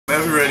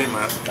Whenever you're ready,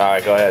 man.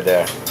 Alright, go ahead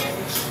there.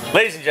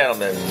 Ladies and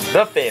gentlemen,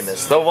 the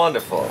famous, the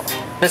wonderful,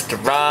 Mr.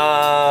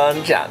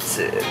 Ron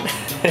Johnson.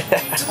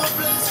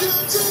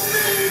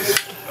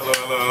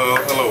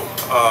 Hello.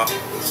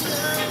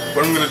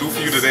 What I'm gonna do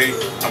for you today,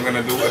 I'm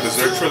gonna do a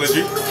dessert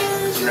trilogy.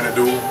 I'm gonna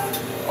do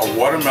a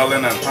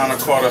watermelon and panna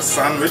cotta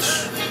sandwich,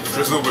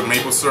 drizzled with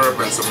maple syrup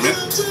and some mint.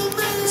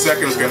 The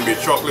second is gonna be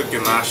a chocolate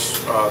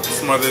ganache,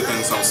 smothered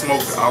in some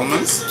smoked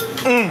almonds.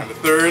 And the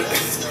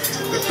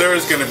third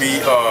is gonna be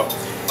a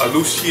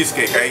loose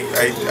cheesecake.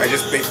 I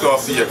just baked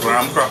off the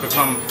graham cracker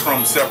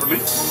crumbs separately,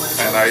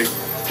 and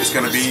it's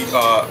gonna be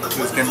a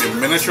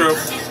miniature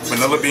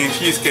vanilla bean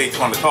cheesecake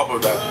on the top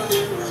of that,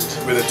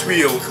 with a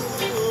tuile,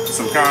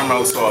 some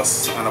caramel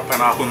sauce, and a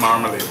pineapple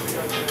marmalade.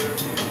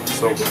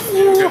 So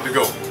we're good to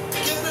go.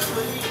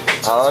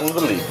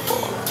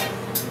 Unbelievable.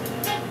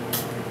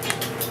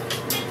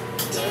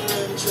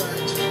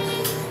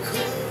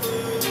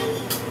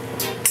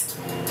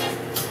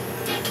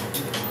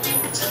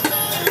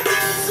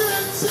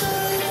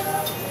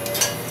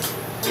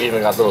 We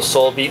even got a little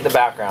soul beat in the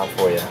background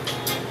for you.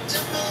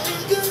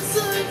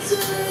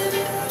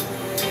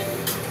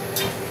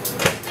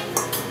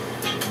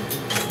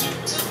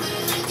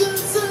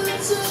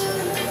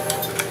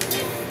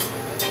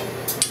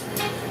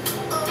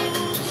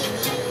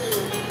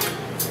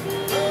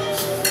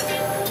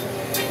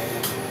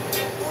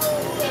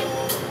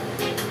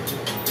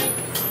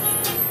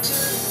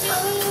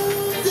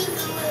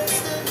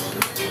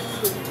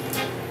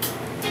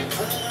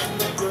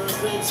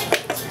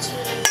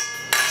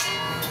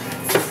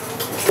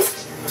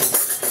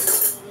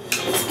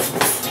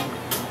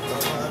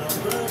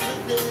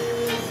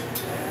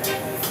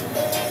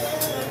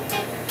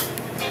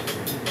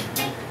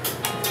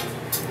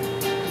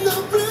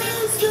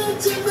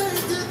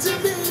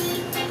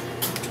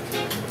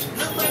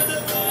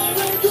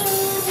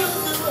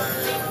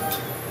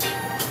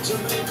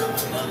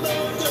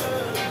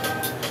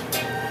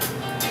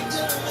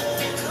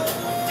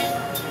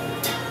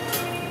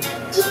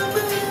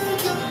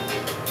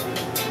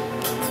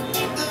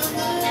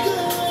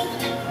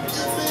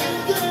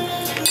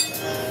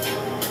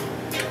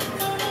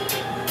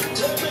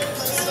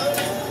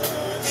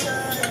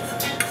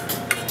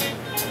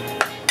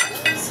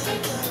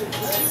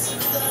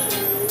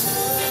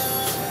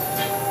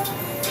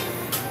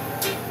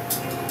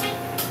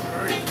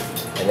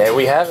 And there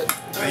we have it.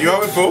 There you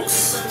have it,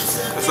 folks.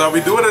 That's how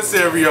we do it at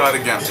Savory Yard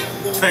again.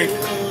 Thank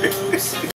you.